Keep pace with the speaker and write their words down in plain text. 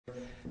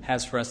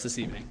has for us this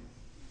evening.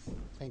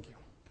 Thank you.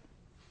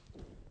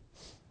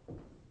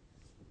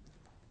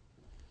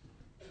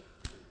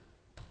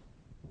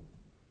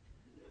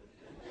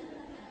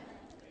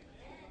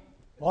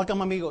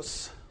 Welcome,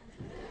 amigos,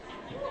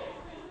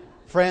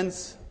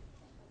 friends,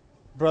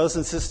 brothers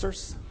and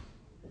sisters,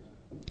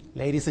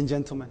 ladies and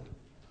gentlemen.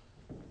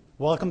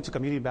 Welcome to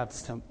Community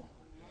Baptist Temple.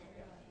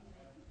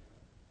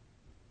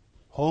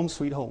 Home,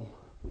 sweet home.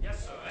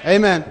 Yes, sir.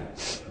 Amen.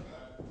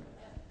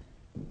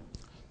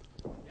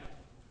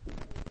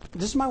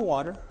 This is my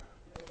water.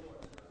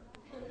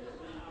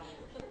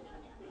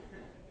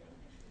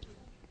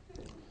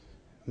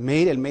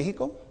 Made in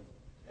Mexico.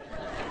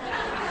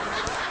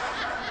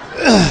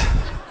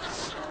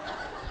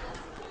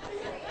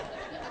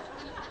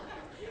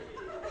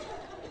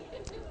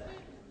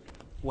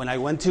 When I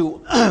went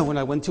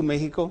to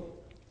Mexico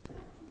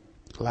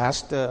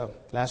last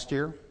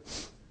year,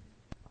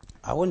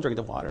 I wouldn't drink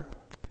the water.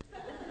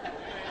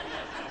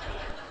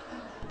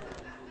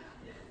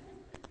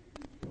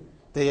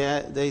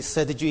 They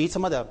said, "Did you eat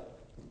some of the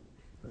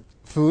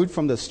food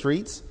from the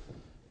streets?"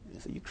 I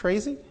said, "You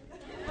crazy?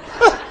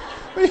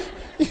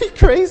 You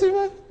crazy,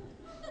 man?"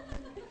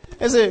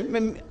 I said,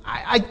 "Man,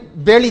 I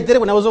barely did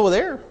it when I was over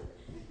there.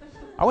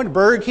 I went to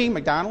Burger King,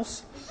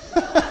 McDonald's."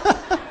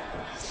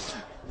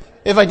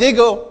 If I did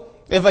go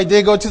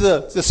to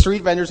the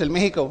street vendors in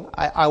Mexico,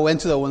 I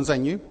went to the ones I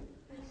knew.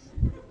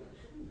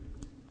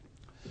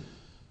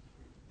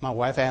 My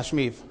wife asked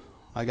me if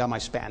I got my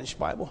Spanish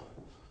Bible.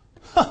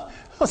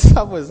 What's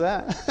up with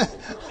that?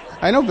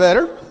 I know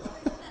better.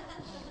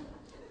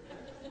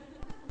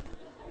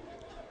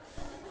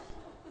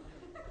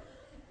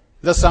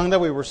 The song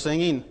that we were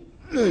singing,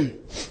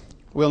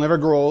 "We'll Never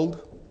Grow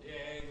Old."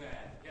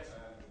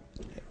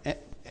 Yes.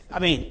 I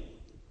mean,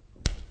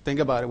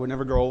 think about it. We'll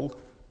never grow old.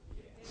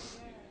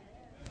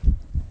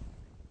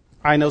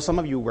 I know some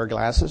of you wear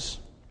glasses.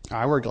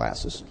 I wear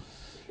glasses.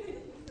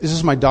 This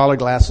is my dollar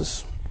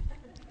glasses.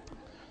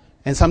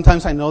 And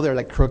sometimes I know they're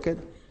like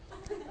crooked.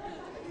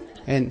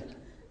 And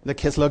the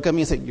kids look at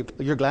me and say,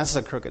 your glasses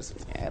are crooked. I say,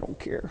 I don't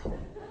care.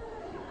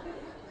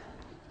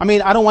 I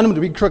mean, I don't want them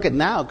to be crooked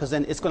now because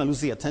then it's going to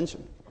lose the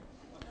attention.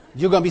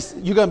 You're going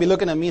to be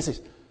looking at me and say,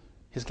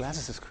 his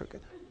glasses is crooked.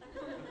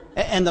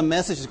 And the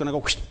message is going to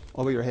go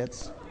over your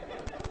heads.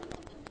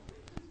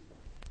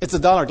 It's a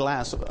dollar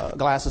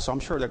glasses, so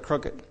I'm sure they're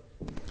crooked.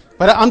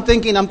 But I'm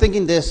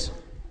thinking this.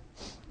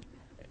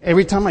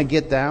 Every time I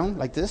get down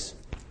like this,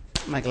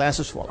 my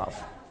glasses fall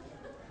off.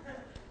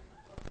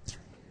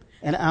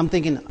 And I'm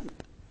thinking,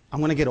 I'm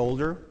going to get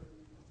older,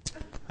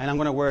 and I'm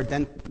going to wear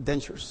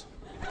dentures.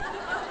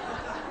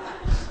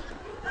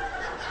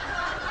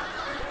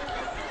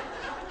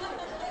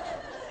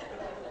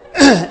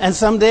 And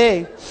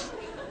someday,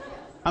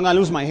 I'm going to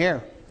lose my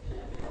hair.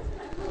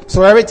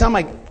 So every time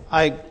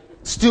I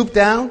stoop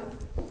down,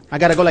 I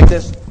got to go like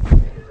this.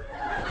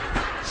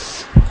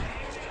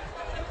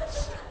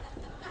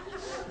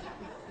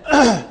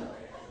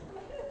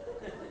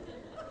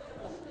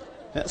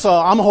 So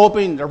I'm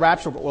hoping the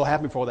rapture will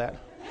happen before that.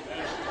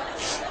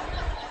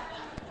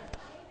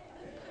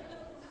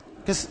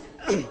 Because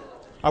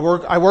I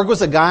work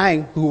with a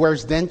guy who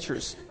wears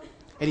dentures,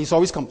 and he's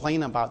always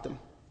complaining about them.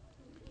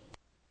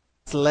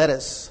 It's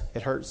lettuce.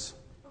 It hurts.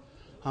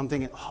 I'm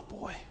thinking, oh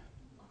boy.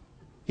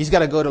 He's got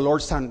to go to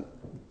Lordstown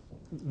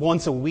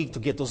once a week to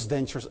get those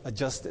dentures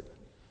adjusted.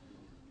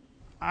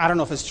 I don't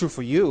know if it's true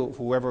for you,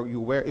 whoever you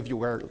wear, if you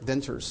wear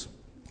dentures,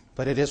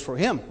 but it is for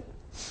him.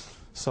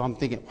 So I'm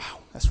thinking, wow,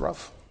 that's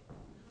rough.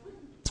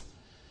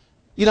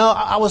 You know,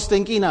 I was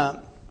thinking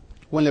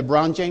when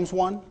LeBron James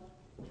won,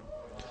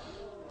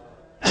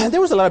 there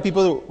was a lot of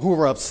people who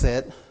were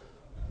upset.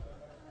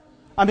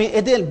 I mean,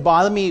 it didn't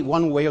bother me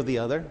one way or the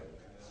other.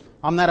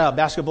 I'm not a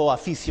basketball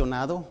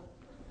aficionado.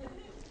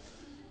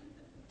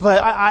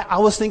 But I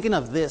was thinking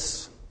of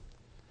this.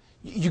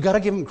 You got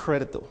to give him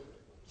credit, though.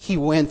 He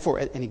went for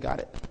it and he got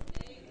it.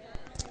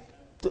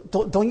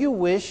 Don't you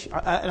wish,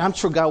 and I'm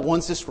sure God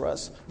wants this for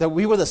us, that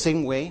we were the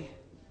same way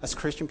as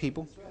Christian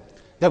people?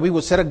 That we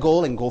would set a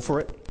goal and go for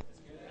it?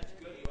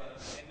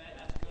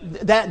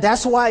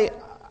 That's why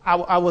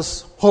I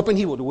was hoping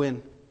he would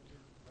win.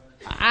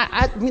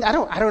 I mean, I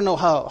don't know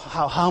how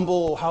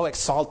humble, how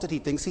exalted he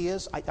thinks he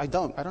is. I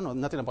don't know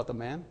nothing about the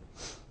man.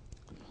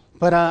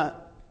 But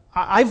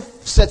I've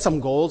set some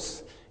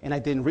goals and I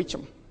didn't reach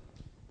them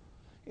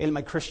in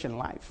my Christian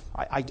life.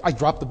 I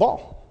dropped the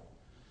ball.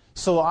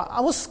 So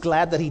I was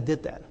glad that he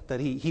did that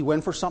he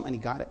went for something and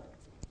he got it.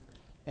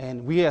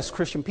 And we as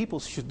Christian people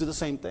should do the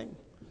same thing.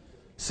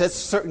 Set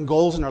certain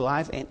goals in our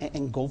life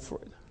and go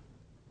for it.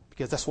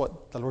 Because that's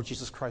what the Lord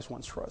Jesus Christ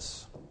wants for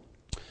us.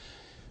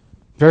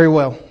 Very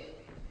well.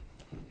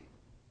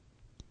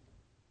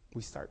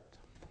 We start.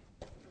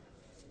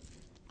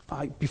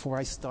 Before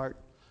I start,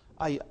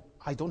 I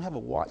don't have a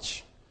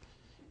watch.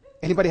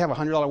 Anybody have a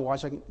 $100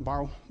 watch I can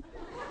borrow?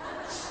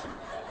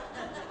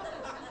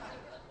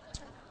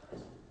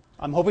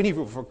 I'm hoping he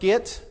will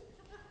forget.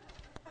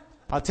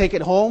 I'll take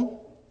it home.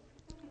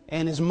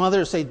 And his mother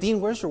will say,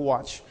 Dean, where's your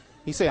watch?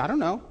 He say, I don't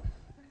know.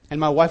 And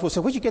my wife will say,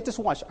 where'd you get this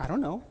watch? I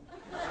don't know.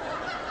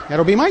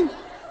 That'll be mine.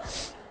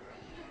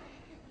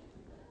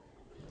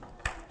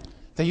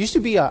 There used to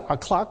be a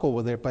clock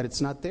over there, but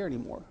it's not there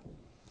anymore.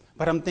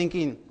 But I'm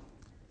thinking,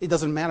 it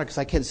doesn't matter because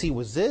I can't see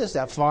what's this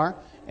that far,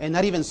 and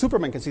not even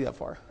Superman can see that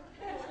far.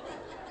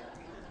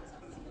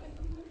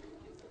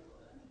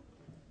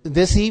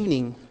 This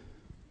evening,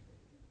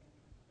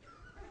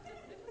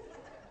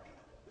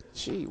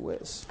 gee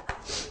whiz.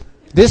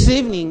 This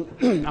evening,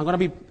 I'm going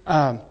to be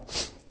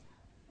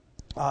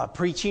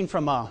preaching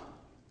from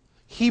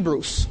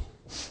Hebrews.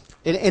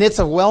 And it's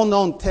a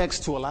well-known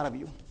text to a lot of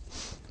you.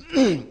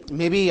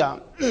 Maybe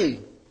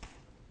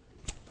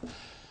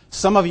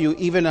some of you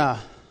even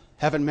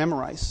haven't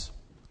memorized.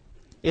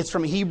 It's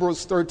from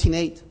Hebrews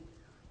 13:8.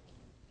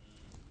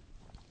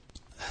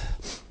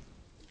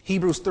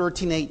 Hebrews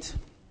 13:8.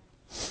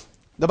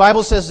 The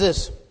Bible says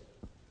this.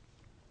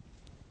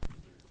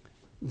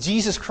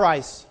 Jesus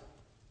Christ,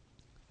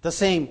 the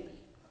same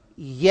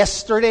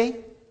yesterday,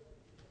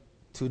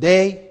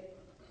 today,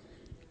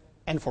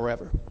 and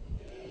forever.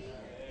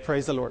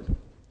 Praise the Lord.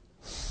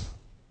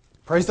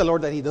 Praise the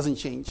Lord that He doesn't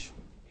change.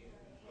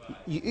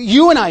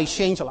 You and I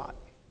change a lot.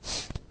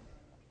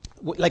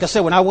 Like I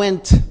said, when I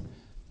went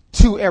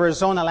to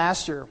Arizona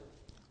last year,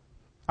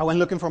 I went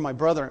looking for my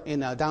brother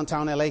in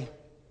downtown LA.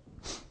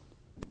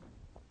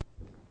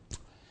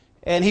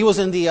 And he was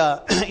in the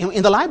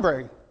in the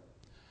library.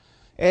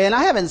 And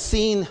I haven't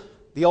seen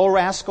the old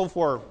rascal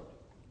for,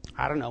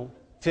 I don't know,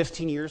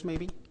 15 years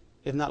maybe,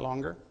 if not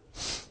longer.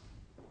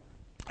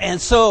 And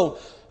so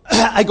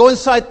I go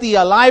inside the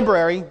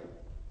library,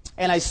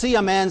 and I see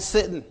a man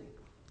sitting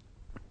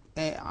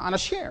on a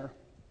chair.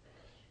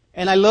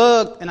 And I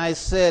looked, and I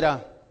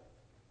said,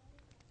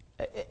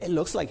 it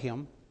looks like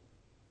him.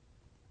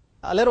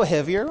 A little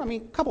heavier, a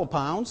couple of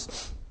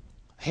pounds.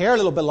 Hair a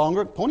little bit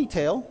longer,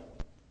 ponytail.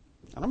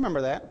 I don't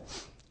remember that.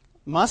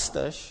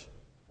 Mustache.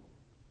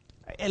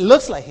 It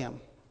looks like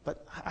him,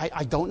 but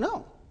I don't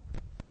know.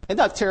 Isn't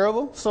that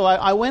terrible? So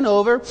I went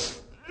over,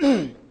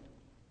 and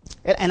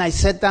I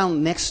sat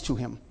down next to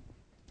him.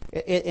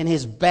 And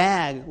his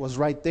bag was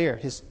right there,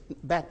 his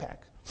backpack.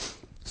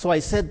 So I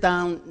sat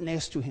down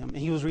next to him, and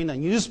he was reading a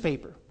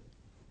newspaper.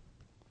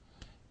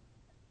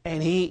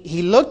 And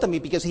he looked at me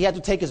because he had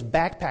to take his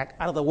backpack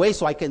out of the way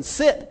so I can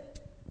sit.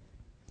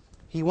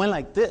 He went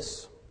like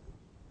this.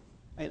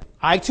 And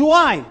eye to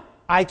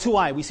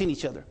eye, we seen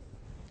each other.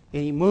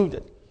 And he moved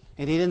it.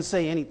 And he didn't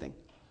say anything.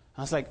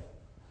 I was like,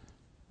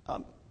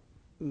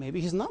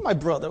 maybe he's not my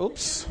brother.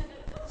 Oops.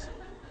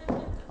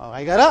 Oh,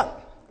 I got up.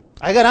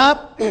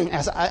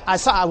 As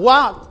I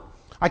walked,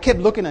 I kept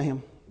looking at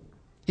him.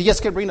 He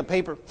just kept reading the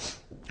paper.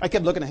 I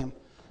kept looking at him.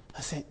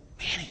 I said,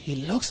 man, he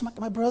looks like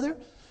my brother,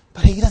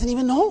 but he doesn't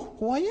even know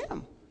who I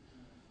am.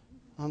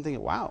 I'm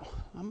thinking, wow,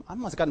 I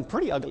must have gotten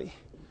pretty ugly.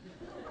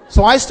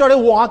 So I started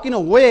walking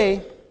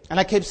away, and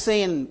I kept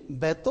saying,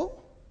 Beto.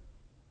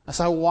 As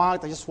I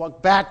walked, I just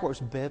walked backwards,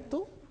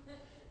 Beto.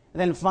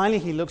 And then finally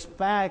he looks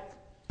back.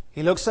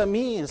 He looks at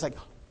me, and it's like,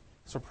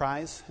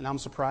 surprise. And I'm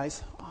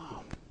surprised.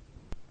 Oh,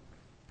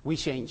 we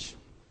change.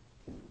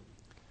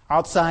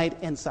 Outside,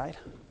 inside.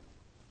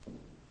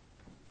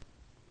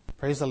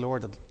 Praise the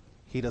Lord that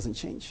He doesn't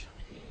change.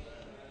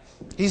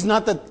 He's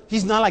not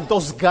like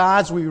those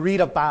gods we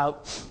read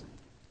about.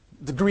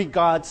 The Greek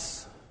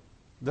gods,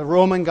 the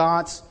Roman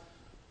gods.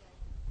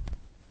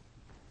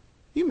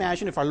 Can you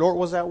imagine if our Lord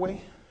was that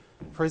way?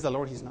 Praise the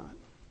Lord, He's not.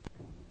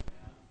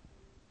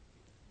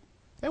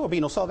 There will be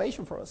no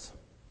salvation for us.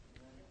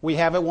 We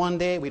have it one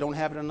day, we don't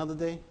have it another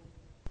day.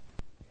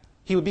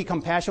 He would be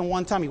compassion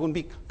one time, He wouldn't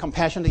be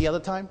compassion the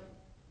other time.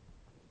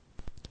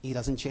 He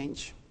doesn't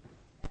change.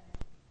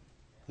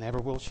 Never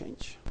will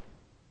change.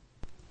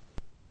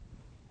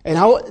 And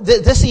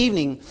this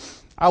evening,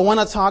 I want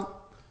to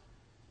talk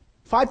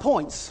 5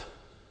 points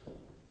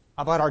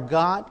about our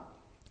God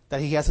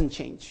that He hasn't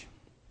changed.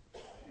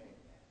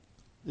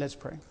 Let's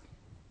pray.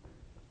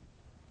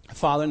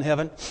 Father in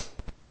heaven,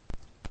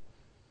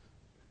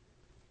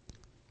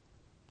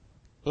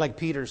 like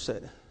Peter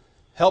said,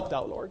 help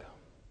thou, Lord.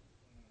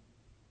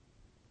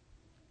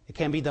 It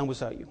can't be done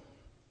without you.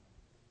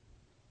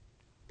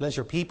 Bless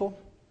your people.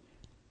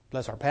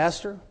 Bless our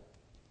pastor.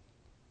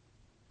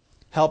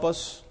 Help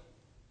us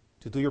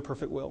to do your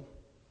perfect will,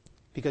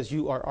 because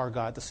you are our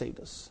God that saved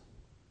us.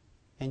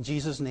 In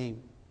Jesus'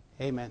 name,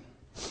 amen.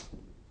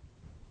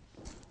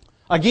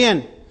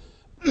 Again,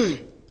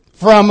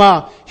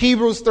 from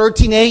Hebrews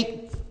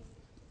 13:8.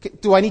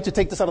 Do I need to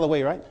take this out of the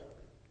way, right?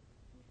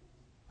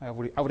 I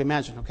would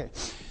imagine, okay.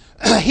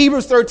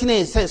 Hebrews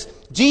 13:8 says,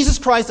 Jesus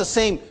Christ the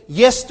same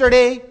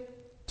yesterday,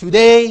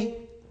 today,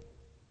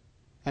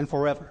 and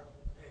forever.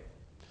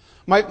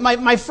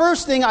 My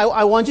first thing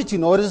I want you to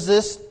notice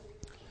this,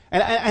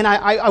 and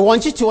I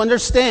want you to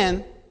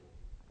understand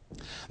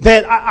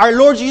that our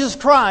Lord Jesus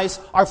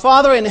Christ, our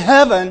Father in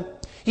heaven,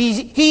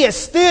 He is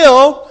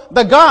still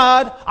the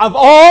God of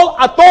all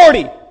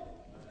authority.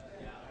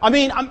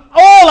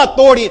 All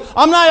authority.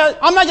 I'm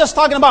not just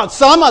talking about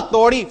some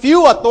authority,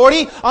 few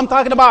authority. I'm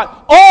talking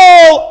about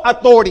all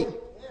authority.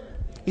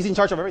 He's in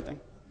charge of everything.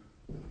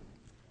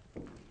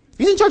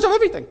 He's in charge of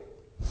everything.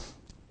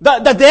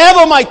 The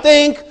devil might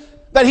think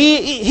that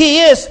he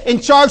is in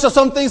charge of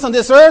some things on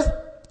this earth,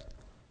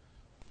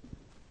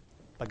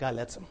 but God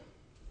lets him.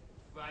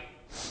 Right.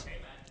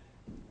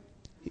 Amen.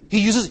 He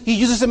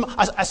uses him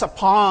as a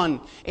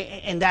pawn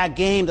in that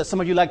game that some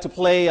of you like to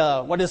play.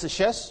 What is it,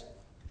 chess?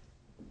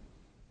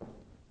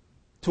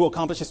 To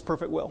accomplish his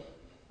perfect will.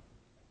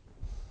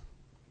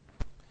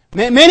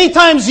 Many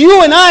times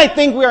you and I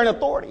think we are an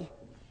authority.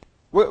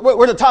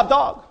 We're the top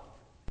dog.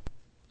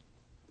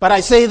 But I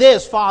say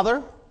this,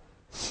 Father,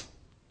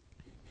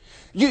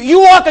 you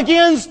walk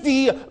against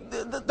the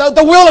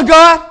will of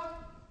God.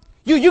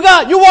 You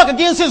walk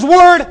against His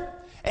word,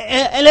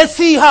 and let's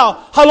see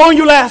how long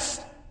you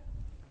last.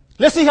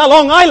 Let's see how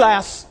long I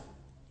last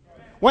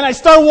when I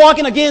start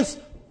walking against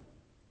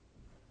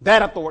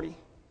that authority.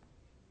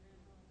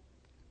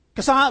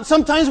 Because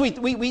sometimes we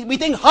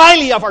think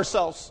highly of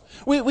ourselves.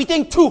 We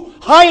think too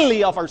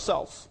highly of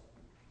ourselves.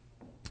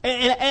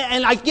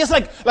 And I guess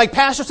like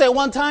Pastor said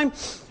one time,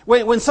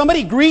 when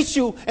somebody greets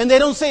you and they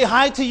don't say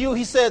hi to you,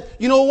 he said,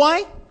 you know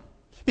why?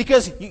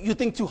 Because you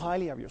think too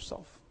highly of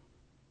yourself.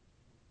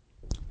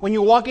 When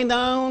you're walking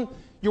down,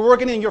 you're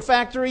working in your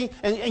factory,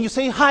 and you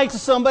say hi to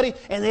somebody,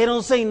 and they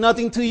don't say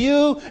nothing to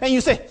you, and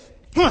you say,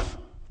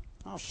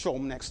 I'll show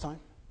them next time.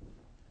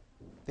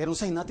 They don't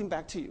say nothing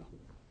back to you.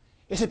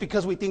 Is it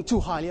because we think too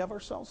highly of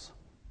ourselves?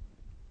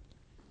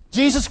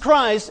 Jesus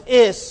Christ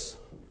is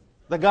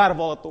the God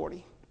of all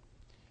authority.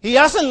 He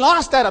hasn't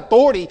lost that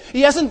authority.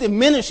 He hasn't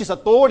diminished His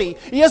authority.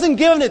 He hasn't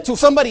given it to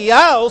somebody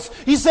else.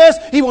 He says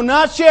He will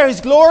not share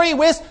His glory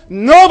with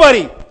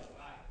nobody.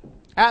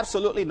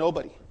 Absolutely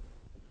nobody.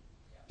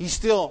 He's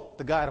still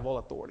the God of all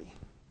authority.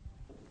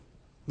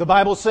 The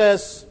Bible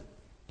says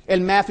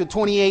in Matthew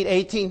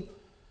 28:18,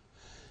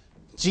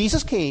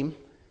 Jesus came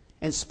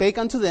and spake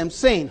unto them,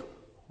 saying,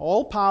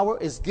 all power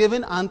is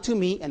given unto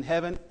me in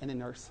heaven and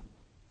in earth.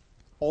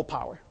 All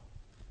power.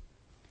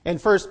 In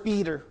 1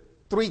 Peter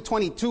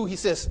 3:22, he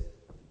says,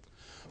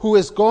 who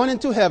is gone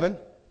into heaven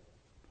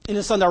and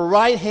is on the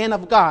right hand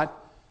of God,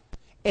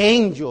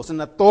 angels and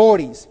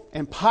authorities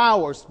and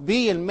powers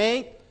being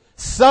made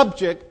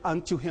subject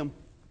unto Him.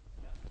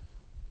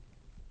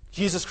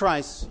 Jesus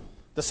Christ,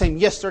 the same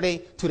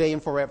yesterday, today,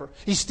 and forever.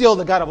 He's still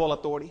the God of all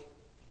authority.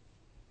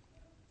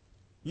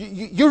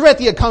 You read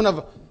the account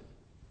of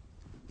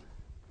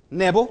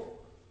Nebo,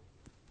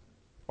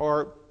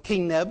 or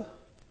King Neb.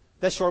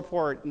 That's short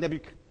for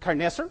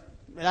Nebuchadnezzar.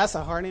 That's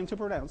a hard name to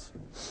pronounce.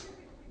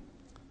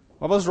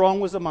 What was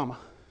wrong with the mama?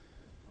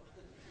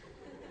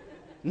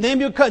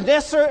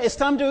 Nebuchadnezzar, it's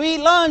time to eat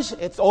lunch.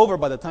 It's over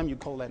by the time you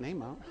call that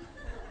name out.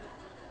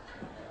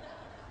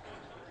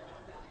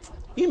 Can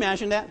you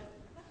imagine that?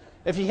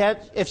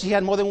 If she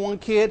had more than one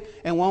kid,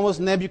 and one was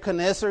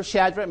Nebuchadnezzar,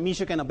 Shadrach,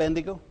 Meshach, and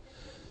Abednego.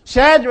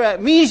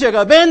 Shadrach, Meshach,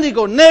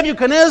 Abednego,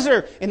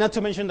 Nebuchadnezzar, and not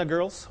to mention the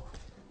girls.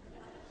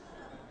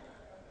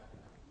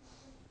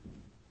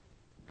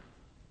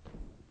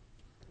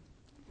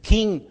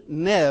 King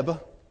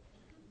Neb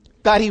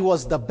thought he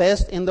was the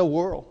best in the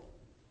world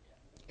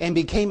and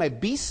became a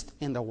beast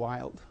in the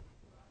wild.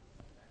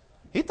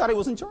 He thought he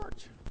was in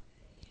charge.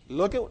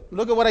 Look at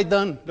what I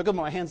done. Look at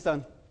what my hands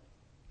done.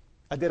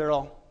 I did it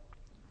all.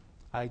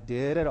 I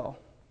did it all.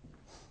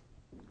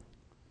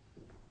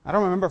 I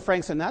don't remember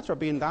Frank Sinatra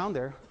being down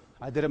there.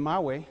 I did it my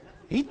way.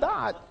 He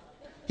thought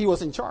he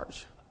was in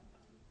charge.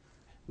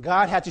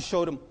 God had to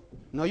show them,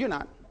 no, you're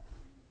not.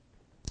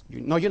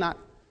 No, you're not.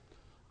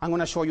 I'm going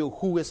to show you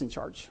who is in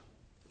charge.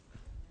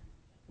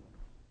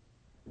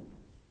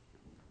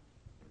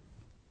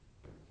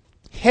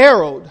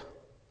 Herod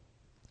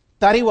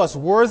thought he was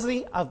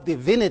worthy of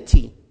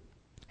divinity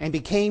and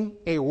became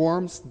a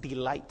worm's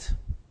delight.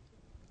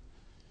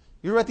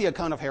 You read the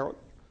account of Herod,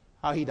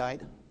 how he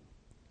died.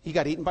 He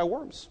got eaten by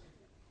worms.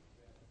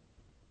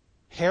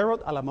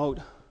 Herod a la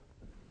mode.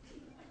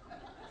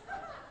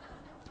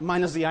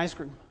 Minus the ice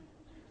cream.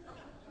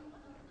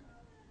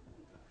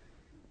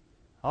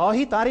 Oh,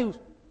 he thought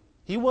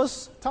he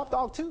was top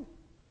dog too.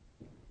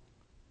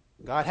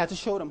 God had to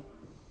show them,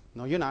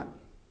 no, you're not.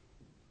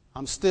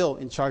 I'm still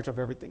in charge of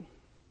everything.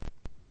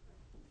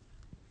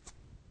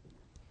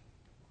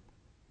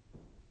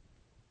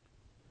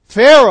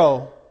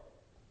 Pharaoh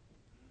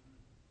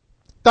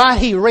thought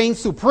he reigned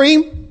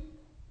supreme,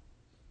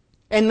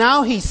 and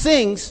now he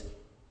sings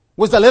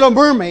with the little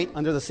mermaid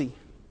under the sea.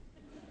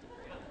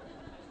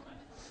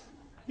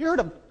 You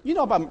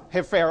know about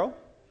Pharaoh.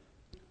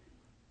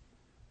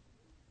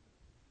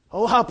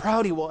 Oh, how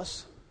proud he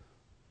was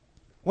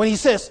when he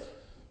says,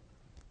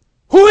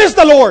 who is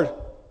the Lord?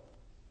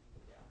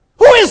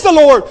 Who is the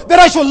Lord that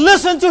I should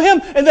listen to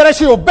Him and that I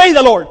should obey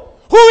the Lord?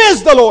 Who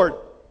is the Lord?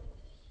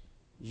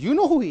 You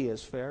know who He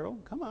is, Pharaoh.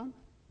 Come on.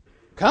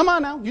 Come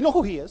on now. You know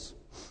who He is.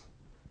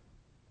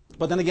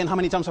 But then again, how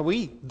many times have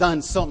we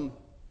done something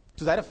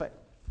to that effect?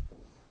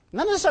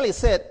 Not necessarily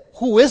said,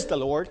 who is the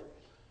Lord?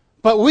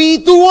 But we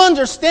do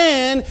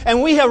understand,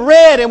 and we have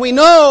read, and we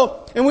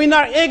know, and we're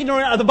not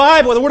ignorant of the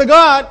Bible, the Word of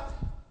God,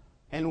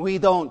 and we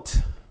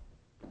don't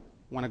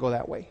want to go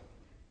that way.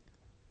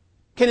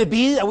 Can it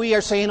be that we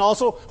are saying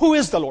also, who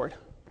is the Lord?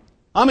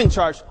 I'm in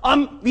charge.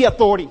 I'm the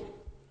authority.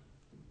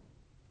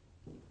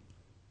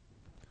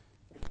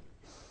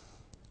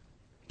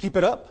 Keep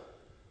it up.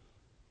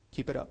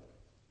 Keep it up.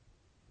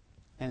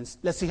 And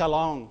let's see how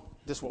long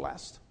this will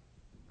last.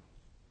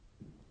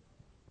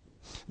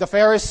 The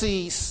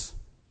Pharisees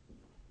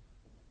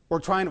were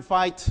trying to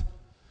fight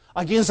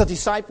against the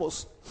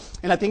disciples.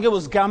 And I think it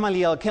was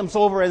Gamaliel comes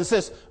over and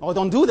says, oh,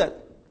 don't do that.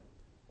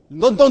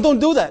 Don't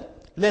do that.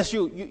 Lest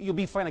you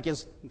be fighting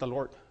against the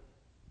Lord.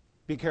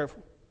 Be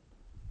careful.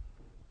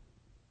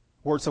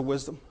 Words of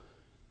wisdom.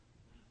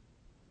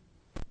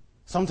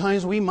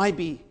 Sometimes we might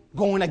be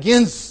going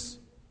against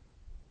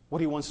what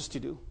he wants us to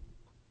do.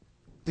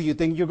 Do you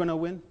think you're going to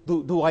win?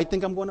 Do I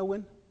think I'm going to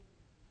win?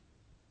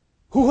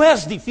 Who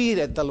has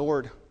defeated the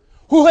Lord?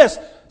 Who has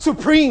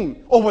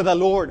supreme over the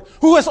Lord?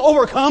 Who has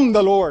overcome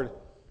the Lord?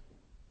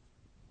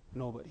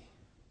 Nobody.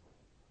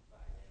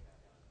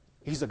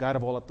 He's the God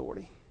of all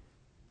authority.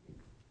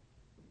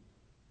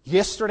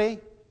 Yesterday,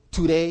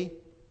 today,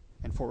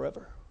 and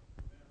forever.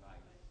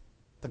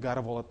 The God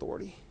of all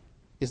authority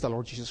is the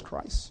Lord Jesus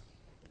Christ.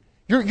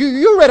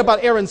 You read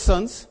about Aaron's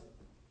sons.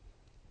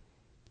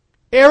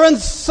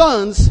 Aaron's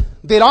sons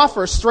did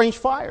offer strange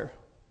fire.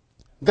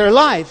 Their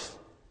life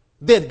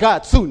did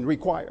God soon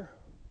require.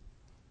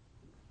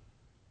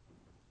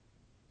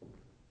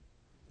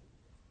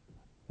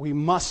 We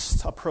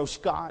must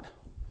approach God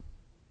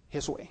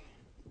His way.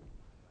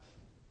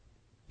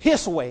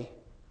 His way.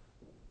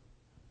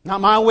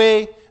 Not my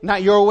way,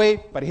 not your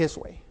way, but His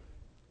way.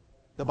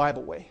 The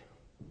Bible way.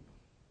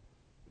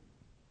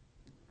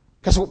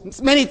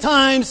 Because many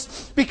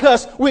times,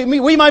 because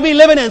we might be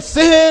living in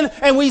sin,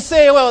 and we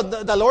say, well,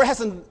 the Lord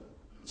hasn't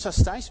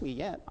chastised me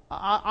yet.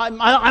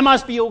 I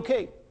must be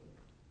okay.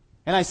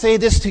 And I say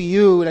this to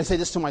you, and I say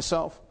this to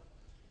myself.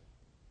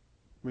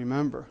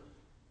 Remember,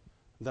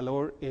 the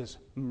Lord is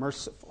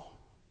merciful.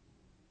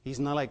 He's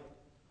not like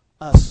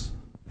us.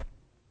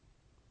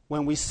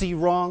 When we see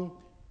wrong,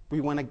 we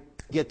want to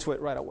get to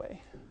it right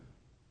away.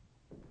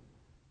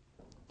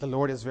 The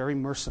Lord is very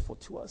merciful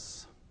to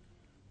us.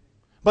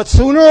 But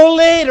sooner or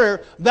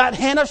later, that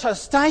hand of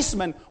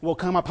chastisement will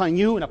come upon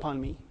you and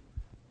upon me.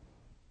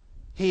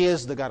 He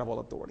is the God of all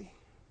authority.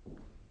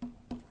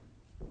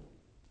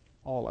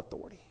 All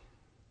authority.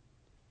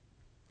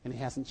 And He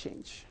hasn't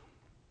changed.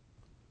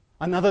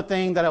 Another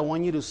thing that I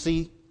want you to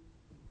see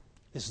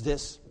is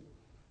this.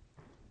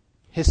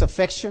 His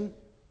affection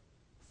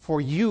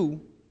for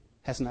you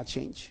has not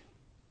changed.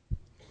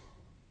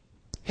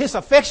 His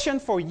affection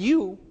for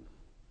you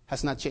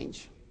has not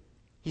changed.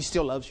 He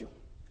still loves you.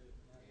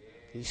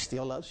 He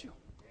still loves you.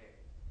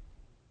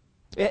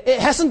 It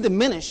hasn't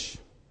diminished.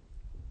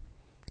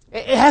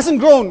 It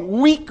hasn't grown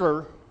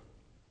weaker.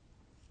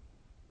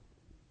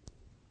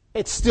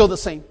 It's still the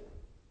same.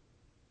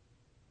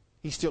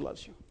 He still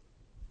loves you.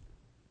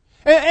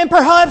 And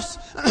perhaps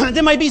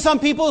there might be some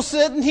people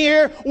sitting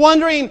here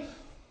wondering,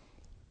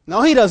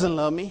 no, He doesn't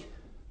love me.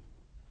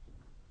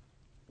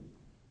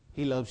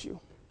 He loves you.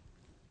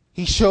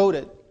 He showed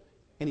it,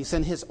 and He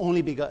sent His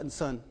only begotten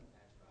Son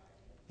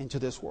into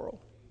this world.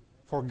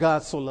 For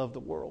God so loved the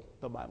world,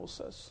 the Bible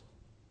says.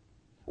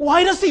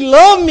 Why does He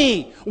love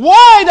me?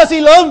 Why does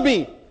He love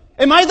me?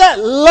 Am I that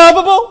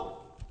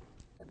lovable?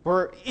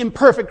 We're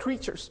imperfect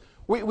creatures.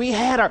 We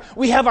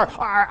have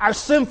our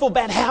sinful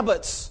bad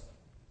habits.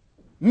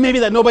 Maybe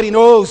that nobody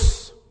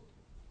knows.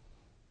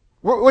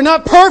 We're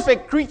not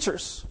perfect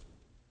creatures.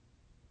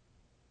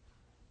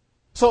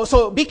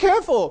 So be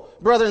careful,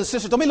 brother and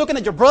sister. Don't be looking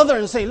at your brother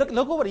and saying,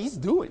 look what he's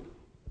doing.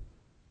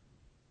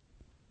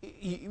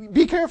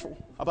 Be careful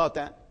about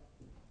that.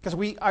 Because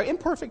we are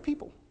imperfect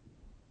people.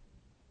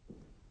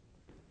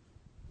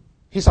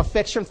 His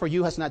affection for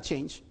you has not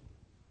changed.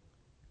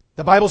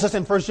 The Bible says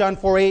in 1 John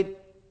 4:8,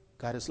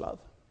 God is love.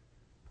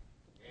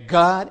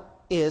 God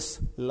is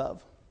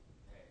love.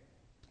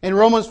 In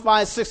Romans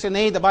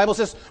 5:6-8, the Bible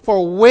says,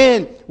 for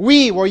when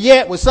we were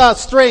yet without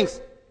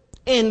strength,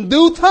 in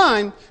due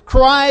time,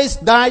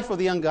 Christ died for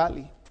the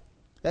ungodly.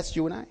 That's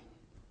you and I.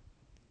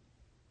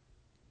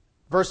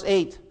 Verse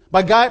 8.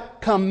 But God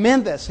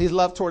commendeth His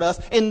love toward us,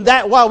 in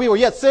that while we were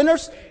yet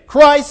sinners,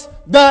 Christ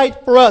died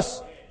for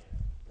us.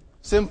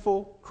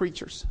 Sinful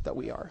creatures that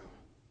we are.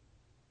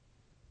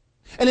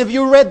 And if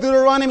you read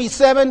Deuteronomy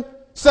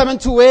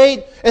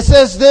 7:7-8, it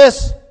says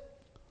this.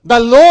 The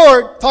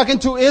Lord, talking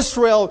to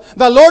Israel,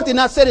 the Lord did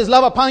not set His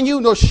love upon you,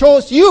 nor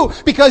shows you,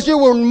 because you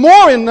were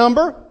more in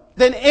number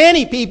than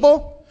any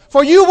people,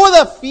 for you were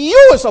the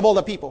fewest of all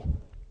the people.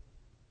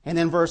 And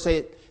then verse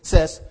 8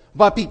 says,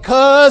 but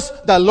because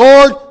the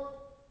Lord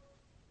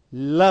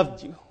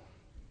loved you.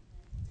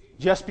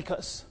 Just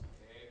because.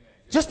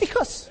 Just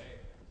because.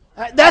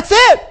 That's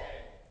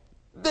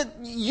it.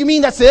 You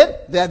mean that's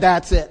it?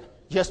 That's it.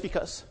 Just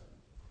because.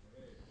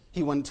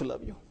 He wanted to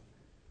love you.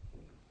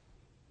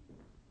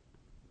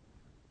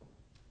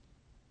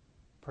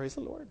 Praise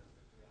the Lord.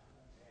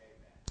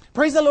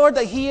 Praise the Lord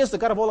that He is the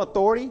God of all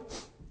authority,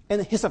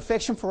 and His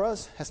affection for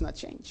us has not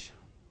changed.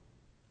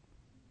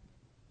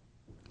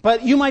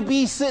 But you might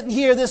be sitting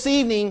here this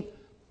evening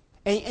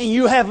and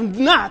you have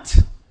not,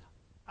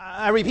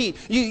 I repeat,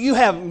 you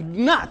have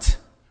not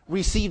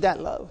received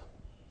that love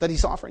that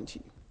he's offering to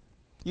you.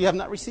 You have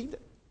not received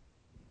it.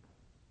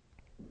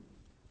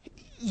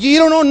 You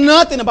don't know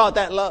nothing about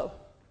that love.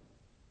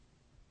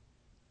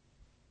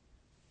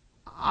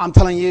 I'm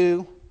telling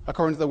you,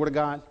 according to the Word of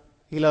God,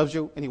 he loves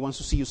you and he wants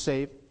to see you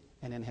saved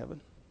and in heaven.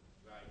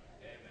 Right.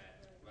 Amen.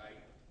 Right.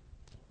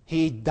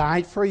 He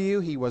died for you.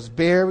 He was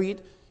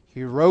buried.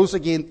 He rose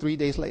again 3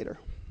 days later.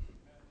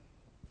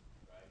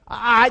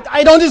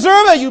 I don't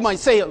deserve it, you might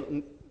say.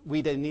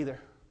 We didn't either.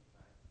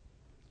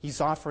 He's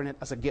offering it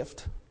as a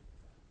gift.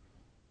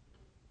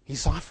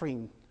 He's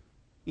offering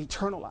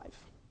eternal life.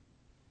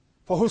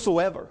 For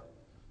whosoever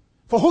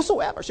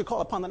should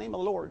call upon the name of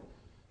the Lord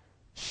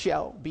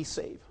shall be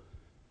saved.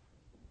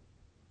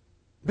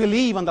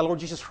 Believe on the Lord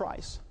Jesus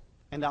Christ,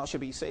 and thou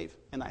shalt be saved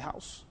in thy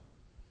house.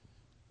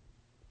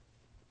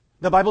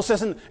 The Bible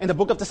says in the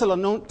book of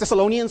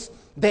Thessalonians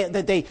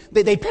that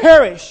they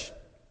perish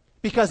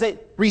because they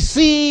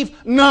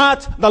receive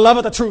not the love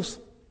of the truth.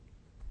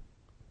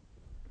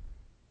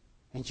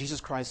 And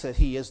Jesus Christ said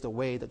he is the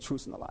way, the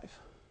truth, and the life.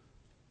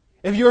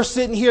 If you're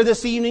sitting here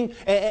this evening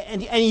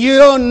and you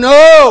don't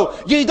know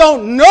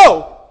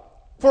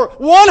for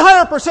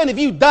 100% if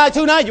you die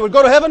tonight, you would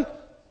go to heaven,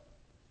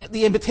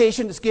 the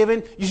invitation is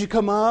given. You should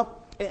come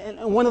up,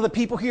 and one of the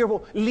people here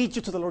will lead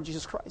you to the Lord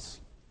Jesus Christ.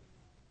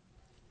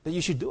 That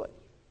you should do it.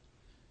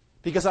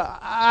 Because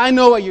I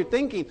know what you're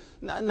thinking.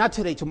 Not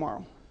today,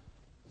 tomorrow.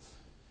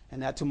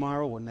 And that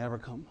tomorrow will never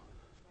come.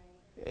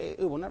 It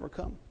will never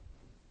come.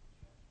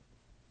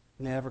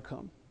 Never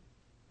come.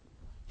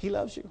 He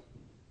loves you.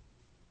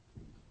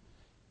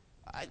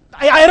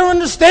 I don't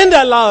understand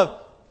that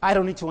love. I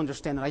don't need to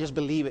understand it. I just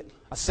believe it.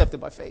 Accept it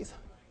by faith.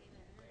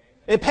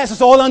 It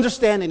passes all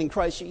understanding in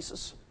Christ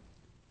Jesus.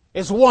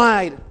 It's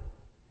wide.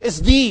 It's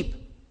deep.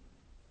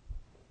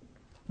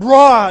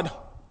 Broad.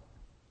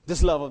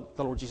 This love of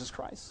the Lord Jesus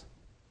Christ.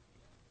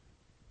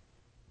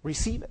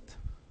 Receive it.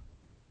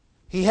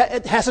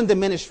 It hasn't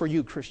diminished for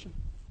you, Christian.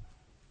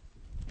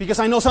 Because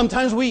I know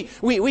sometimes we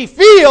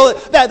feel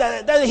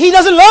that he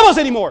doesn't love us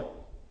anymore.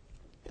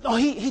 No,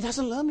 he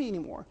doesn't love me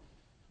anymore.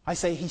 I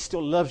say he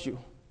still loves you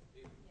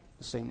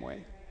the same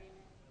way.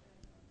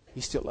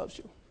 He still loves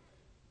you.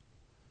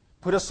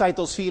 Put aside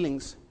those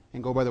feelings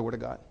and go by the Word of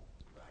God.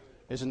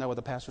 Isn't that what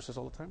the pastor says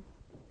all the time?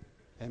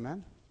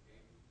 Amen?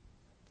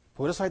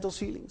 Put aside those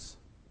feelings.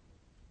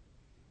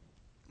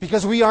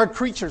 Because we are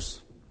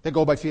creatures that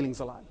go by feelings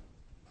a lot.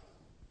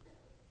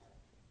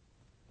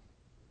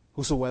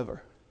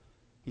 Whosoever,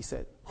 he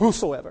said,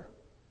 whosoever.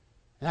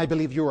 And I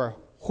believe you are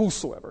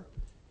whosoever.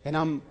 And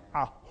I'm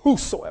a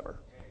whosoever.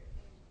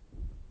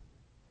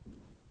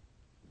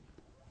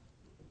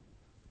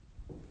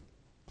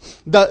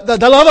 The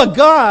love of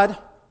God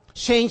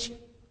changed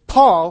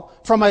Paul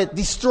from a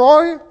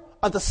destroyer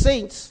of the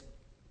saints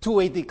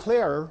to a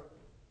declarer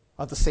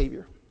of the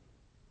Savior.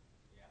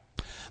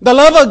 The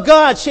love of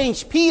God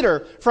changed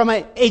Peter from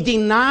a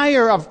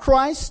denier of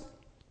Christ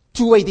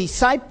to a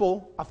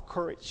disciple of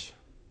courage.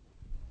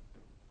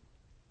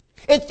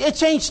 It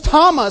changed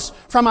Thomas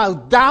from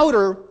a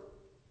doubter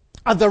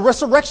of the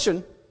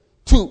resurrection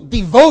to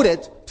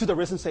devoted to the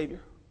risen Savior.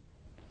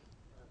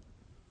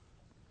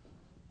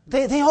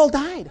 They all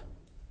died.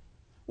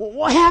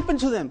 What happened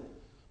to them?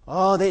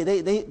 Oh,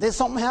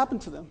 something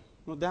happened to them,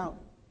 no doubt.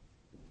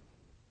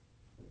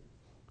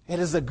 It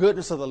is the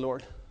goodness of the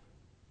Lord.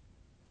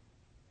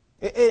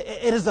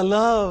 It is the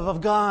love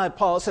of God,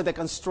 Paul said, that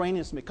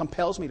constrains me,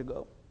 compels me to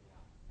go.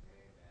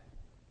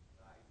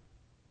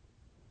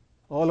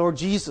 Oh, Lord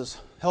Jesus,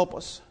 help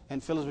us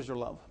and fill us with your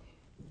love.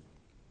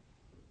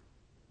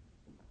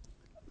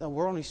 The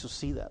world needs to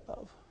see that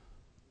love.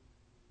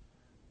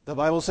 The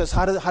Bible says,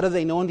 how do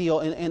they know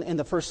in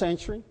the first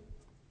century?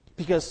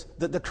 Because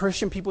the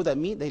Christian people that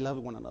meet, they love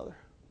one another.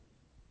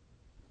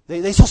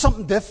 They saw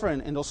something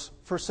different in those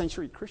first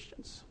century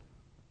Christians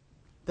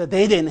that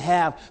they didn't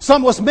have.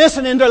 Something was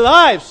missing in their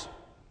lives.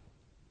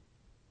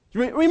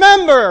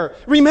 Remember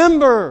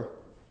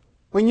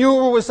when you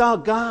were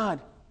without God,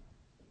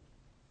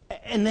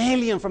 an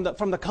alien from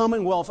the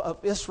commonwealth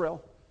of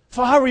Israel,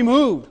 far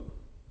removed.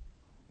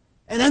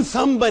 And then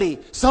somebody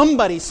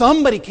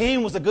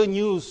came with the good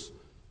news,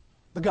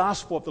 the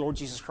gospel of the Lord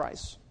Jesus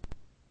Christ.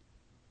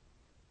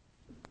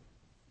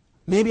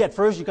 Maybe at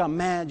first you got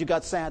mad, you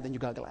got sad, then you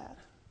got glad.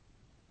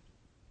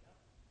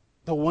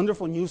 The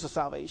wonderful news of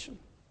salvation.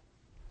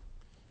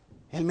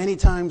 And many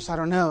times, I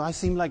don't know, I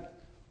seem like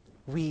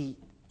we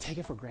take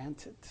it for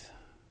granted.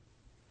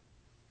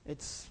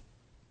 It's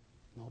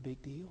no big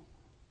deal.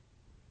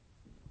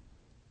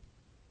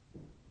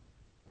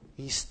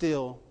 He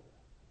still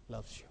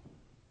loves you.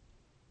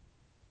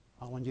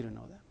 I want you to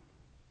know that.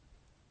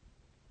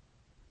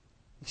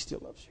 He still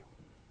loves you.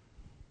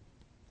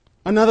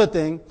 Another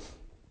thing,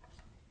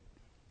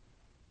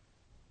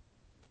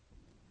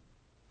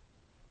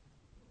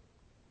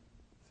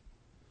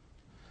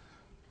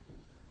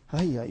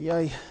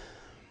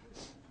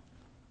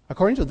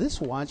 according to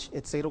this watch,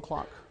 it's 8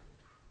 o'clock.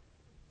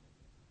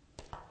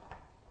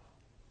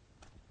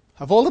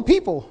 Of all the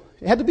people,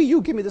 it had to be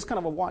you. Give me this kind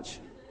of a watch.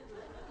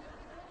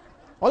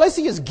 All I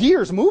see is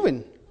gears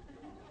moving.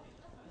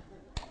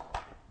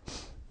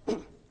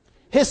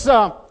 His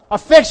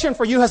affection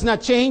for you has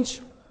not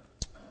changed.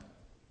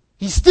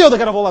 He's still the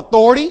God of all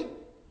authority.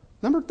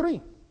 Number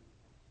 3,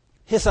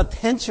 his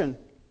attention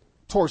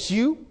towards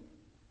you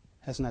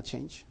has not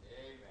changed.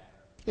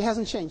 It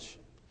hasn't changed.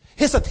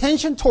 His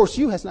attention towards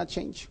you has not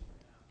changed.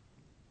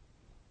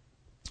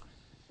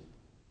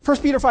 1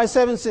 Peter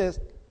 5:7 says,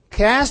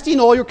 casting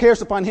all your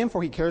cares upon him,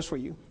 for he cares for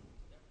you.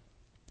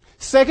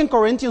 2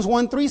 Corinthians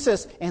 1:3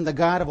 says, and the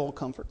God of all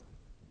comfort.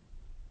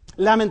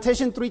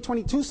 Lamentation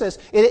 3:22 says,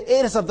 it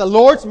is of the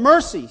Lord's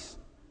mercies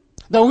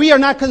that we are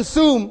not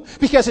consumed,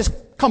 because his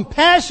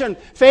compassion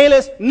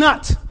faileth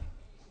not.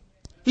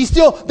 He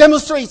still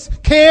demonstrates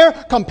care,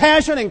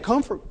 compassion, and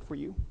comfort for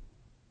you.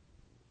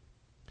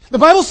 The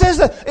Bible says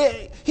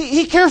that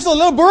he cares for the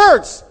little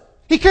birds.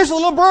 He cares for the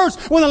little birds.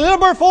 When a little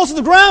bird falls to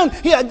the ground,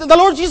 the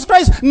Lord Jesus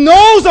Christ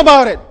knows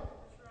about it.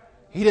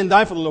 He didn't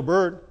die for the little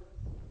bird.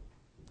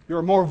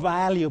 You're more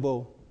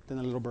valuable than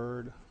a little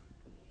bird.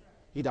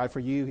 He died for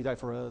you. He died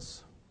for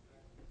us.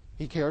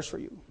 He cares for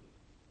you.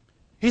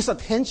 His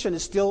attention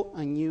is still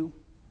on you.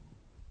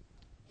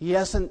 He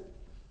hasn't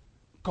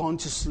gone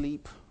to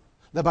sleep.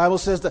 The Bible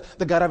says that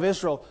the God of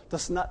Israel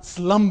does not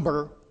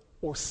slumber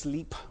or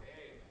sleep.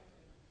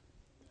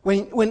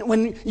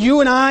 When you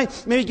and I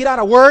maybe get out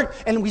of work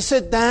and we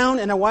sit down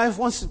and our wife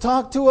wants to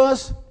talk to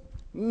us,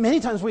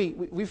 many times we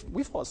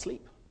fall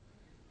asleep.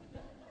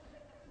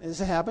 Has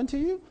it happened to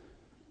you?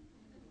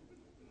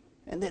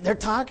 And they're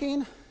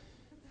talking.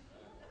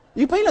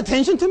 You paying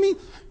attention to me?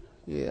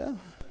 Yeah.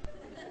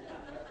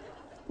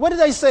 What did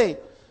I say?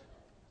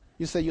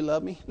 You say you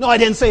love me? No, I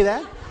didn't say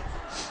that.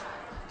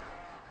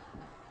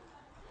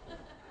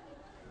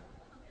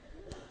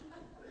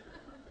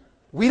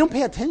 We don't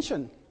pay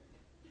attention.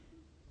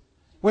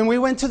 When we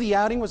went to the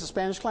outing with the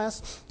Spanish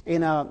class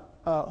in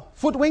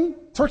foot wing,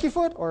 turkey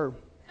foot, or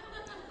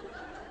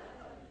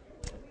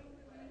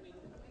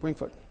wing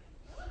foot.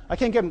 I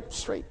can't get them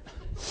straight.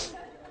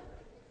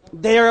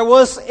 There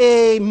was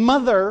a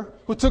mother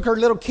who took her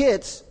little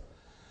kids.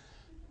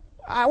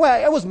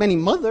 Well, it was many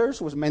mothers,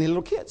 it was many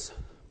little kids.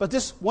 But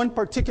this one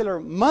particular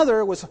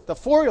mother was the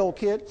 4-year-old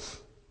kid.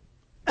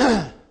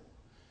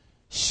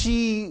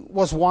 She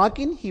was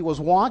walking, he was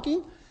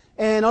walking,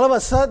 and all of a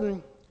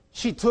sudden,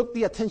 she took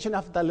the attention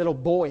of the little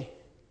boy.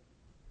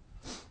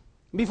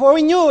 Before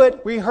we knew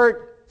it, we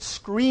heard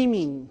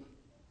screaming,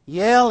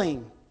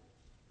 yelling.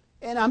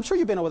 And I'm sure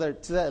you've been over there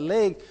to that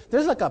lake.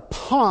 There's like a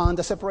pond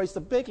that separates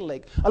the big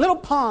lake. A little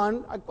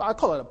pond, I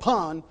call it a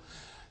pond.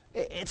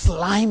 It's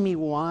limey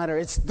water.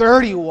 It's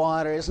dirty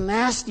water. It's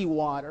nasty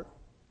water.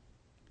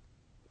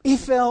 He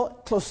fell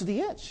close to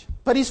the edge.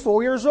 But he's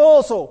 4 years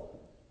old, so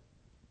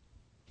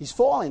he's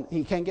falling.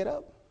 He can't get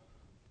up.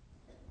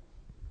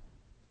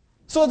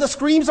 So the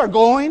screams are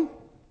going,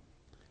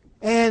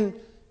 and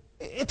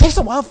it takes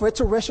a while for it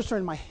to register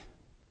in my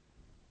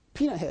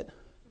peanut head.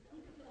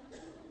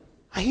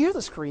 I hear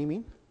the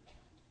screaming,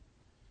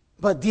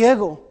 but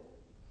Diego,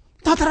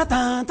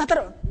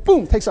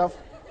 boom, takes off.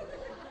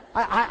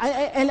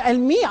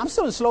 And me, I'm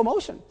still in slow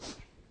motion.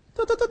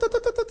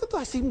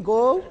 I see him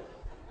go,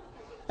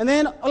 and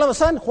then all of a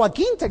sudden,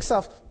 Joaquin takes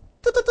off.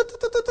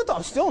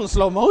 I'm still in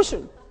slow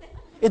motion.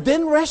 It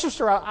didn't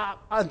register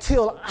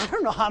until I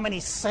don't know how many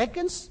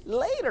seconds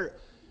later.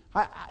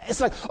 It's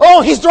like,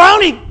 oh, he's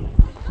drowning.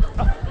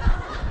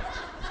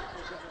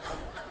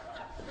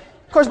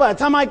 Of course, by the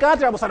time I got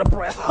there, I was out of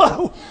breath.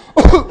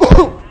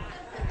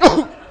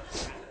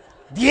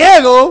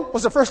 Diego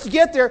was the first to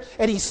get there,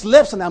 and he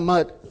slips in that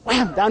mud.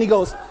 Wham, down he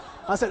goes.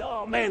 I said,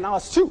 oh, man, now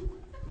it's 2.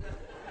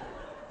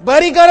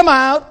 But he got him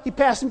out. He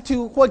passed him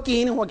to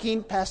Joaquin, and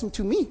Joaquin passed him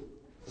to me.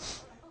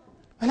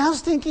 And I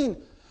was thinking,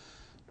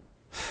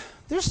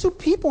 there's 2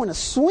 people in a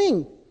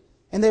swing,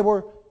 and they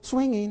were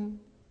swinging.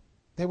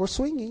 They were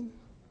swinging.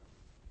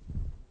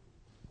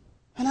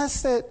 And I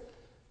said,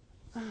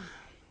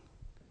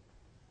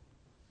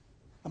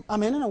 a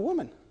man and a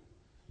woman.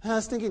 And I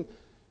was thinking,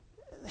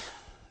 they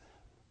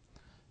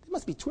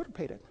must be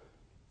Twitter-pated.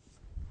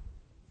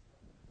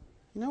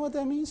 You know what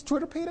that means,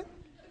 Twitter-pated?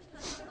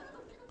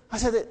 I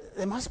said,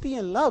 they must be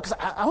in love. Because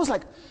I was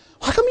like,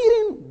 how come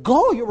you didn't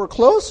go? You were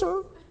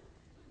closer.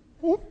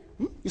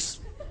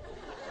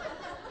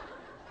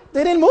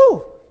 They didn't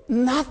move.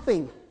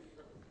 Nothing.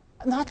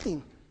 And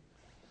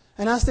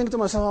I was thinking to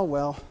myself, oh,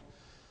 well,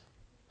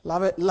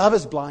 love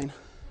is blind.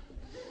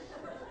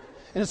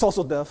 And it's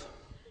also deaf.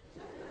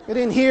 They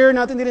didn't hear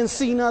nothing. They didn't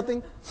see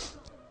nothing.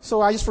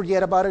 So I just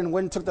forget about it and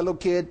went and took the little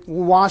kid,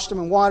 washed him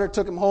in water,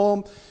 took him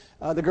home.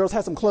 The girls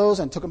had some clothes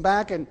and took him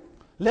back and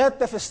let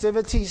the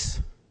festivities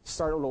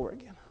start all over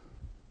again.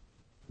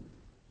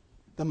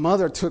 The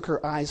mother took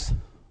her eyes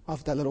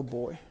off that little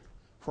boy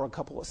for a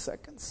couple of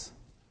seconds.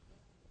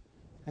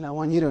 And I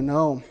want you to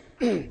know,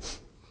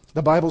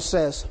 the Bible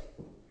says,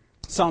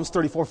 Psalms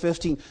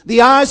 34:15,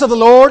 the eyes of the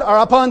Lord are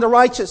upon the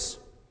righteous.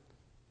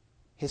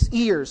 His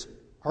ears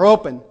are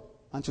open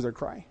unto their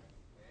cry.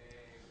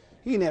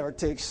 He never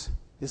takes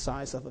his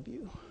eyes off of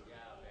you.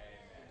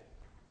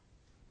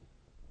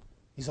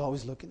 He's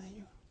always looking at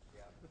you.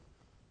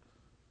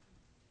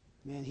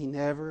 Man, he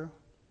never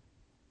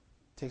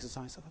takes his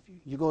eyes off of you.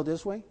 You go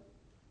this way.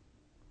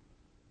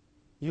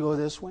 You go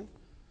this way.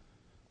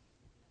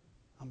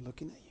 I'm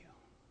looking at you.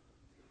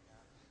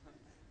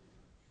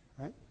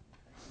 Right?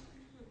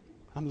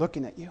 I'm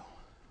looking at you.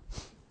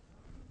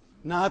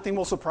 Nothing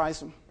will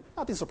surprise him.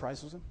 Nothing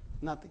surprises him.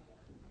 Nothing.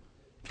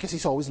 Because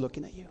he's always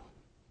looking at you.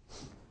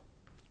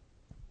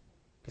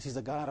 Because he's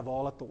the God of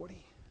all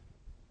authority.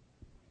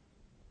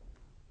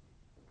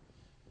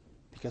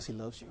 Because he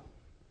loves you.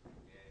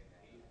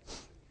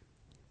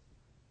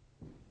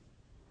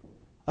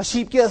 A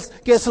sheep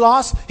gets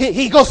lost,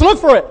 he goes to look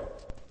for it.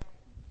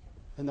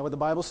 Isn't that what the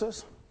Bible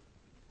says?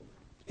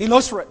 He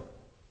looks for it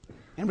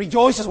and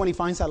rejoices when he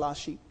finds that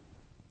lost sheep.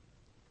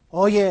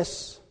 Oh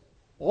yes,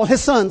 all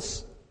his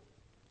sons,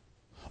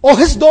 all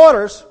his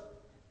daughters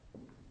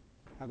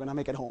are going to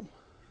make it home.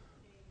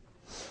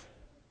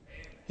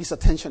 His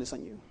attention is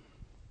on you.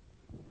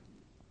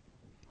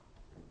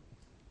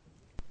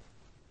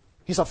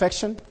 His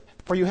affection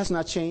for you has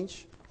not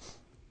changed.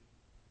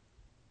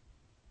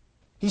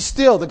 He's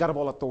still the God of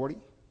all authority.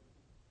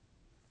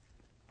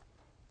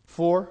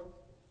 For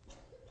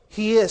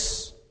He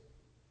is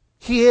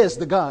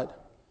the God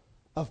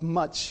of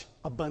much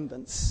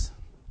abundance.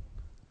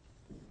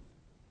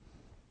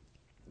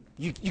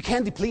 You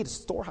can't deplete a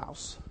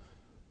storehouse.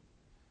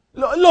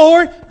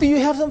 Lord, do you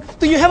have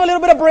a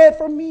little bit of bread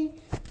for me?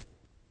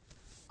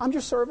 I'm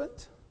your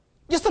servant.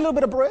 Just a little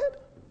bit of bread.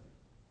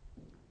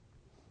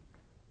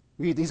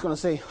 He's going to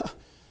say,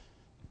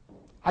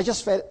 I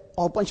just fed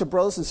a whole bunch of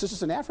brothers and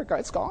sisters in Africa.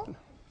 It's gone.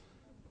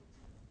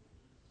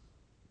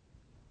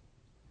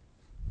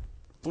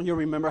 Don't you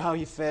remember how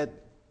he fed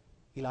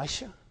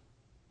Elisha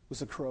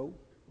with a crow?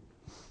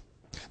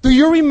 Do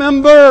you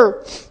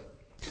remember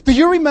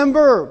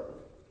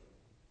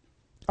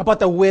about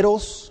the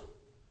widows?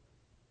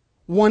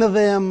 One of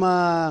them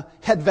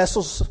had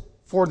vessels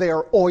for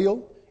their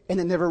oil and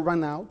it never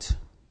ran out.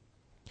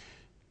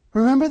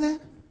 Remember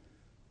that?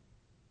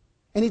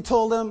 And he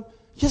told them,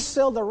 just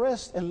sell the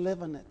rest and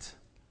live on it.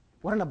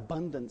 What an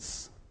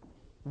abundance.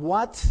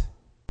 What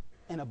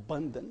an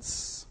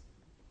abundance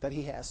that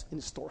he has in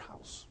his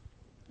storehouse.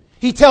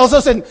 He tells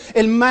us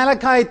in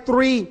Malachi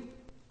 3,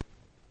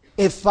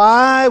 if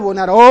I will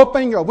not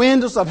open your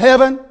windows of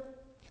heaven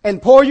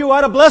and pour you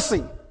out a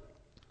blessing,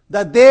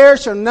 that there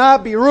shall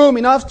not be room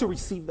enough to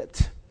receive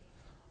it.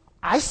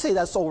 I say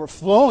that's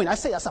overflowing. I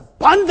say that's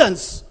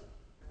abundance.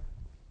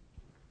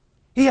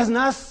 He has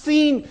not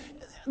seen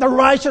the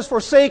righteous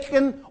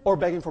forsaken or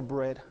begging for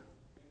bread.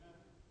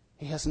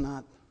 He has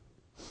not.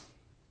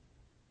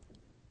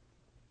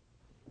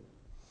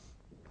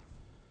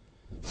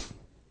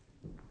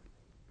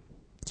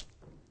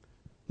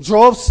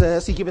 Job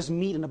says he gives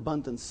meat in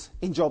abundance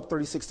in Job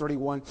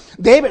 36:31.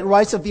 David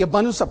writes of the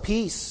abundance of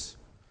peace.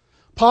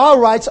 Paul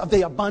writes of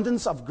the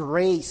abundance of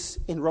grace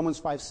in Romans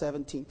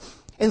 5:17.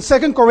 In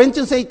 2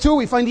 Corinthians 8:2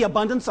 we find the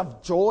abundance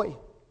of joy.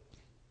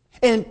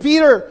 And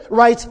Peter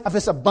writes of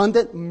his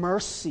abundant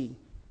mercy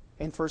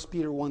in 1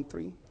 Peter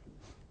 1:3.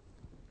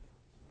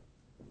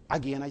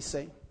 Again, I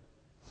say,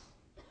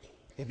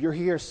 if you're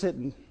here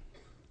sitting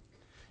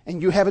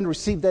and you haven't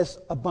received this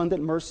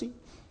abundant mercy,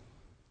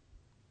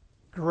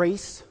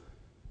 grace,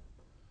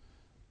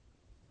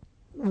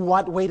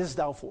 what waitest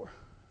thou for?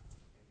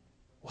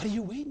 What are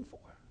you waiting for?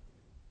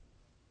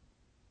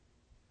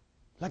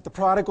 Like the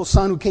prodigal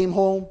son who came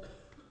home,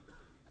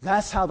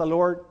 that's how the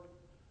Lord,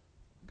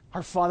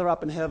 our Father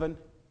up in heaven,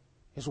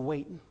 is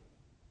waiting.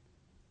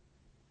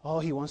 Oh,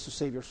 He wants to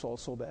save your soul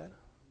so bad.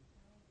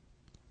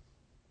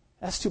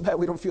 That's too bad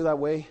we don't feel that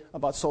way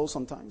about souls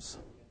sometimes.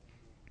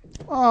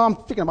 Oh, I'm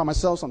thinking about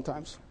myself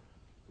sometimes.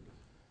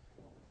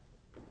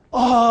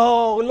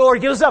 Oh, Lord,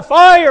 give us that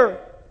fire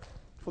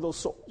for those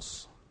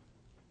souls.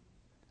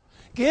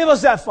 Give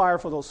us that fire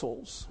for those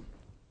souls.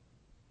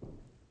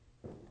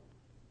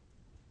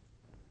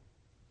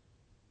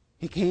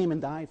 He came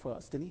and died for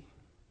us, didn't He?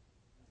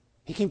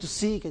 He came to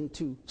seek and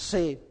to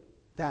save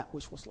that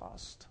which was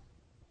lost.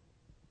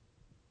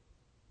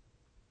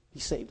 He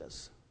saved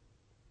us.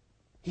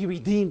 He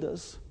redeemed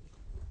us.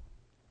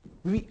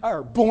 We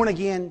are born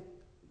again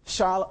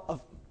child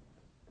of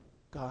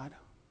God.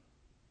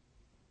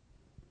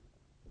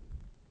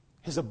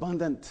 His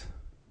abundant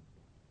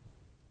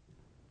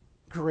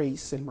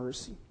grace and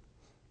mercy.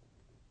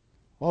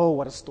 Oh,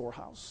 what a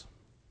storehouse.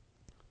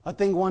 I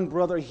think one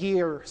brother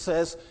here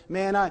says,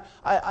 man,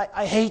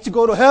 I hate to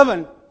go to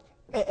heaven.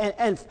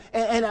 And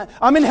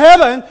I'm in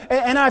heaven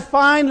and I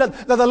find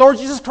that the Lord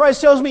Jesus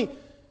Christ tells me,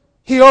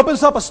 He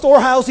opens up a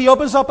storehouse, He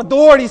opens up a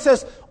door, and He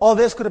says, all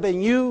this could have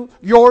been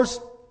yours,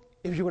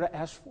 if you would have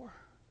asked for.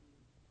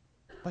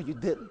 But you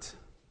didn't.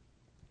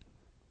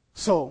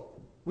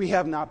 So, we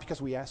have not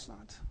because we asked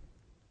not.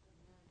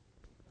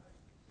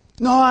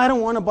 No, I don't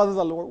want to bother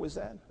the Lord with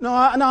that. No,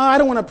 I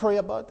don't want to pray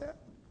about that.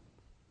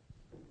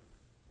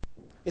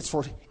 It's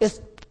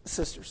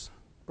sisters,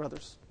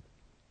 brothers,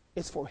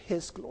 it's for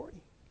His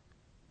glory.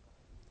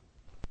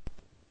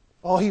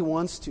 All He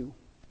wants to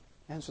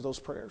answer those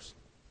prayers.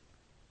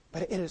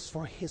 but it is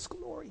for His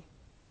glory.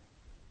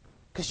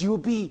 Because you'll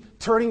be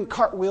turning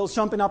cartwheels,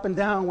 jumping up and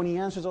down when He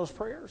answers those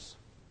prayers.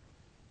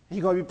 And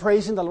you're going to be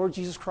praising the Lord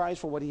Jesus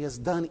Christ for what He has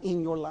done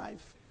in your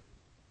life.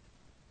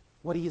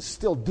 What He is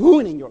still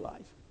doing in your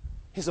life.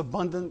 His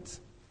abundance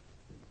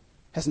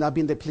has not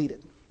been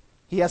depleted.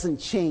 He hasn't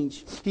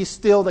changed. He's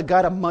still the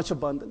God of much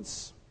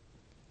abundance.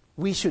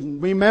 We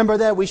should remember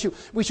that. We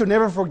should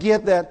never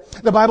forget that.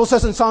 The Bible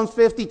says in Psalm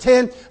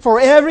 50:10, "For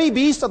every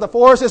beast of the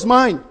forest is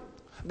mine.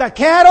 The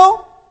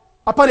cattle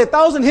upon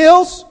 1,000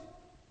 hills,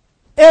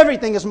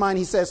 everything is mine,"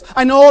 he says.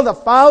 "I know the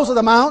fowls of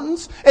the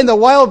mountains and the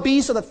wild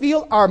beasts of the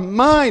field are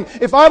mine.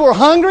 If I were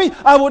hungry,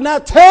 I would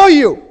not tell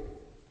you.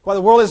 For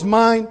the world is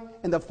mine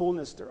and the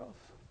fullness thereof."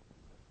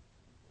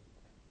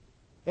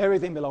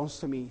 Everything belongs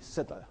to me,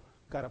 said the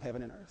God of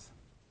heaven and earth.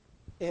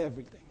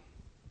 Everything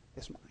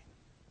is mine.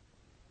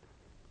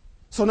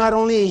 So not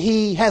only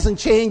He hasn't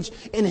changed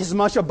in His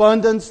much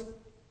abundance,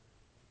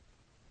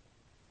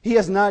 He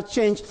has not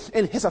changed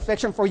in His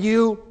affection for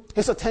you,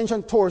 His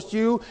attention towards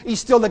you. He's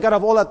still the God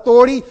of all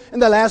authority.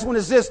 And the last one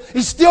is this: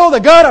 He's still the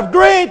God of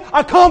great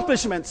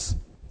accomplishments.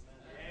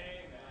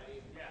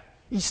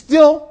 He's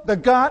still the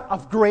God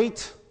of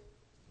great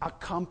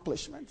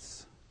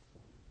accomplishments.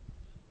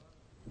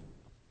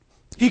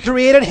 He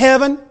created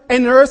heaven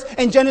and earth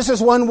in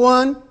Genesis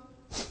 1:1.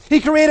 He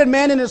created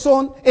man in His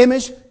own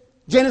image,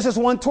 Genesis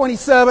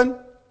 1:27.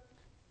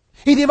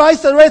 He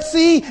divides the Red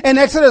Sea in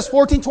Exodus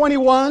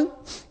 14:21.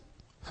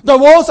 The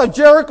walls of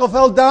Jericho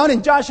fell down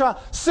in Joshua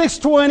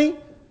 6:20.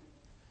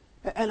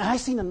 And I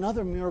seen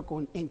another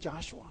miracle in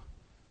Joshua.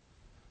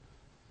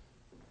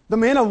 The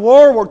men of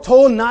war were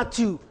told not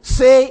to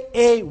say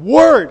a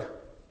word.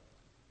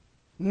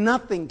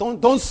 Nothing.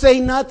 Don't say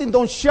nothing.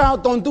 Don't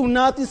shout. Don't do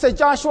nothing, said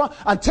Joshua,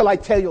 until I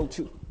tell you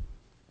to.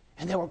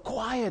 And they were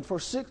quiet for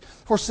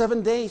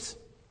 7 days.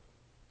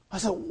 I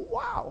said,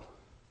 wow,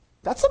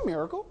 that's a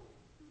miracle.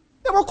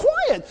 They were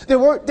quiet. They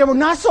were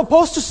not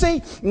supposed to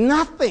say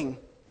nothing.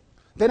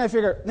 Then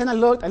I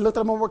looked at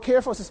them more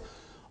careful. I said,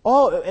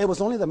 oh, it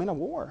was only the men of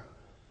war.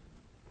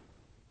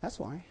 That's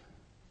why.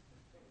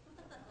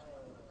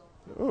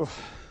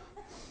 Oof.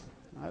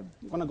 I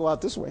want to go out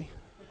this way.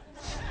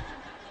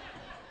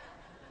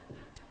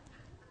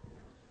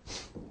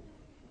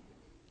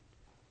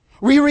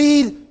 We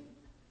read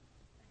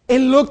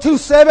in Luke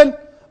 2:7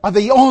 of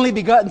the only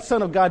begotten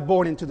Son of God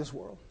born into this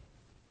world.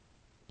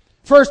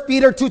 1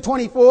 Peter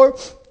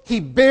 2:24, He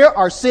bare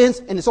our sins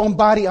in His own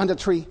body on the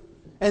tree.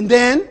 And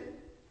then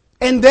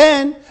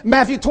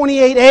Matthew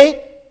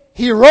 28:8,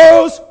 He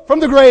rose from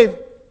the grave.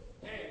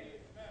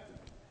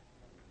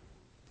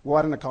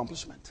 What an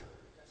accomplishment.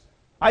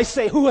 I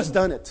say, who has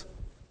done it?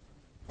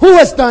 Who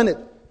has done it?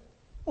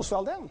 Almost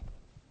fell down.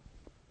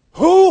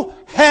 Who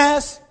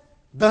has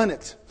done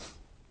it?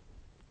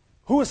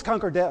 Who has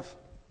conquered death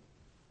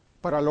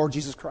but our Lord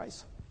Jesus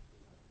Christ?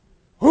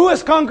 Who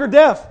has conquered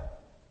death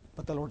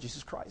but the Lord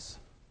Jesus Christ?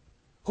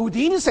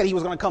 Houdini said he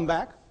was going to come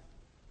back.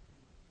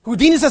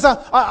 Houdini says,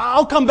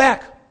 I'll come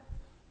back.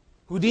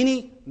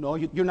 Houdini, no,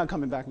 you're not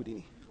coming back,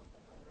 Houdini.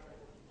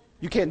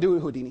 You can't do it,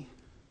 Houdini.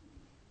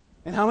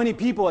 And how many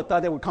people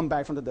thought they would come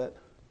back from the dead?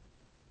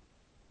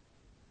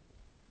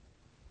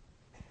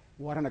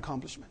 What an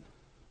accomplishment.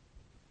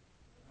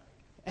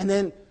 And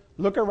then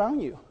look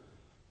around you.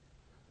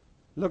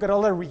 Look at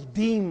all the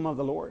redeemed of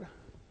the Lord.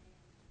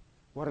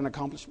 What an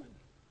accomplishment.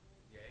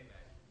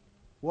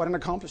 What an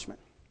accomplishment.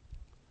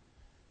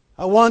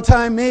 At one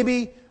time,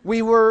 maybe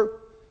we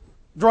were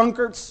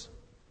drunkards,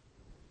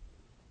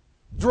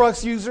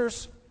 drugs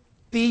users,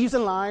 thieves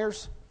and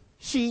liars,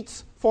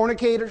 cheats,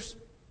 fornicators.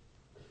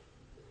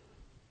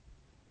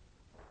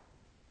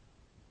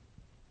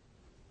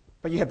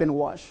 But you have been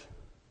washed.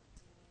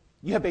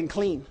 You have been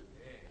clean.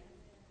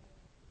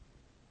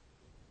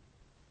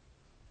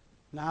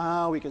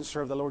 Now we can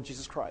serve the Lord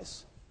Jesus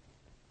Christ.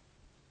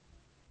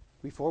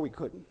 Before we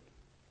couldn't.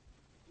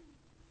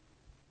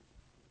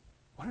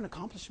 What an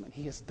accomplishment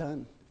He has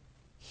done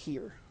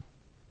here.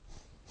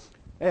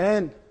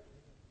 And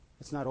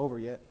it's not over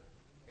yet.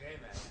 Amen.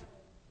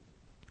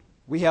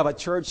 We have a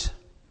church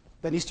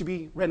that needs to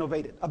be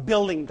renovated, a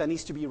building that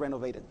needs to be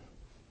renovated.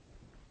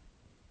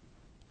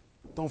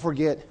 Don't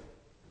forget,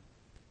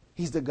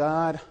 He's the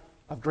God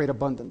of great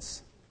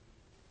abundance.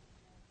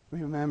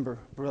 Remember,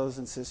 brothers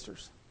and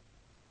sisters,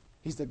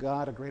 He's the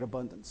God of great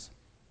abundance.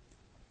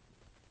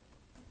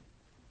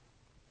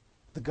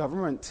 The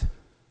government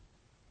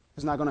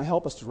is not going to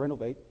help us to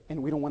renovate,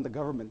 and we don't want the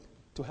government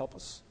to help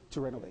us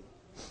to renovate.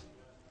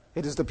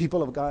 It is the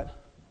people of God,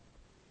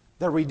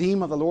 the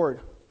redeemed of the Lord,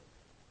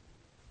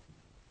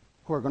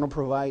 who are going to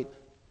provide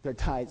their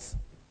tithes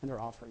and their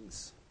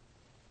offerings.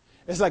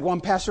 It's like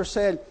one pastor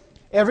said,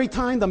 every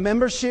time the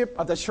membership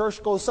of the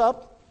church goes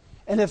up,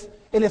 and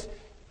if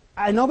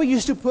I know we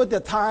used to put the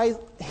tithe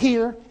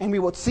here and we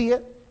would see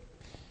it,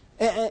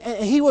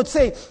 and he would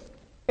say,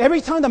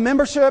 every time the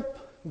membership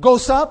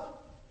goes up,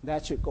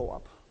 that should go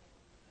up.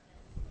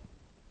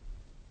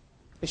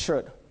 It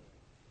should.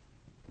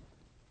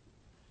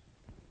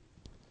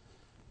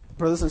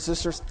 Brothers and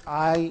sisters,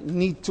 I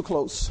need to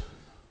close.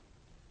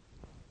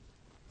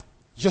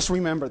 Just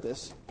remember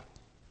this.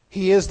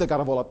 He is the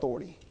God of all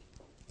authority.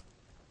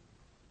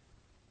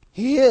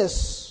 He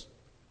is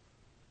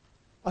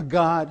a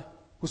God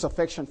whose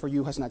affection for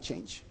you has not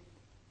changed.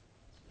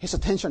 His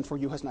attention for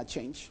you has not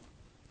changed.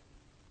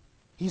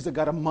 He's the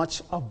God of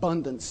much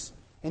abundance,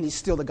 and He's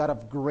still the God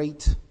of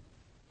great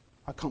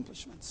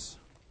accomplishments.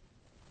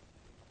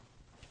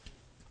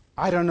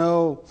 I don't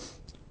know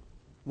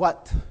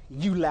what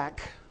you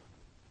lack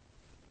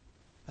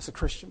as a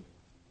Christian.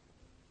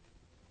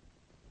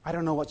 I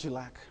don't know what you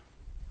lack.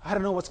 I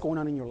don't know what's going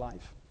on in your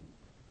life.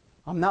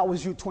 I'm not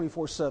with you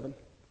 24/7,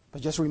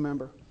 but just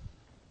remember,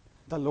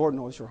 the Lord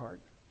knows your heart.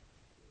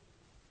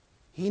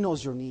 He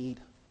knows your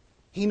need.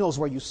 He knows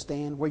where you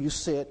stand, where you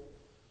sit.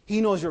 He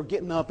knows you're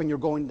getting up and you're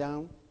going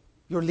down.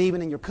 You're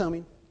leaving and you're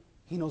coming.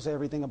 He knows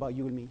everything about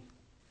you and me.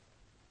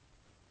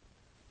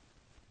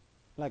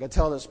 Like I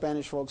tell the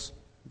Spanish folks,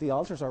 the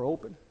altars are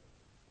open.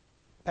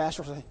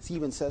 Pastor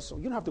even says so.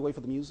 You don't have to wait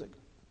for the music.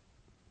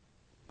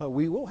 But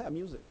we will have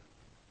music.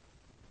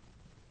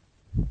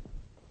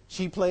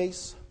 She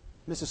plays,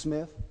 Mrs.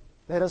 Smith.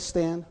 Let us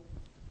stand.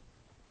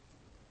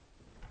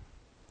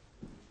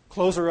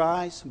 Close your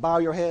eyes. Bow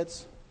your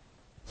heads.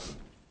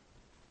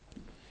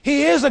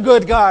 He is a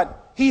good God.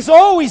 He's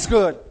always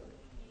good.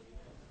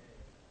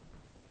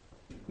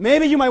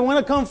 Maybe you might want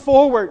to come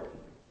forward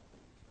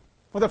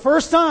for the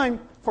first time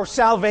for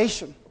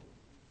salvation.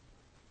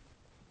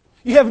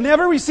 You have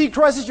never received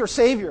Christ as your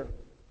Savior.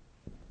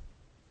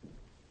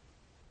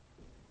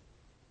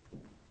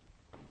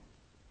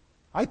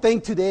 I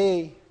think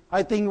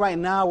right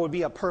now would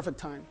be a perfect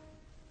time.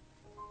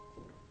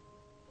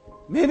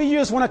 Maybe you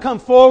just want to come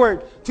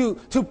forward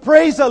to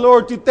praise the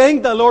Lord, to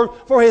thank the Lord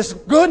for His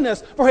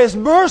goodness, for His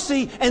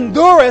mercy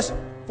endureth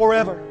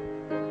forever.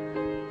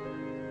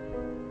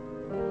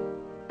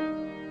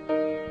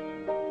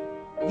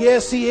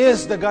 Yes, He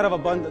is the God of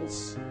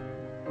abundance.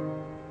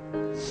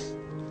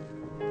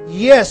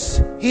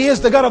 Yes, He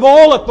is the God of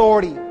all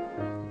authority.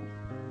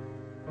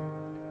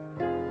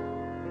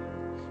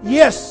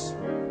 Yes,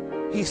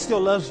 He still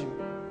loves you.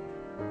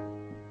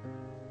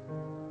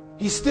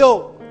 He's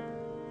still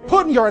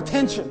putting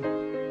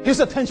His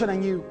attention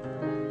on you.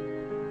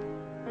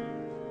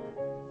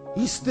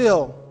 He's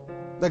still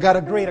the God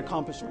of great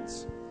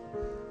accomplishments.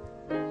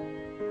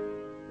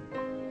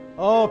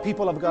 Oh,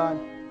 people of God,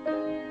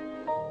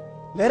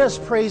 let us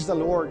praise the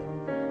Lord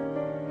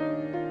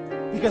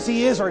because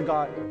He is our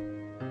God.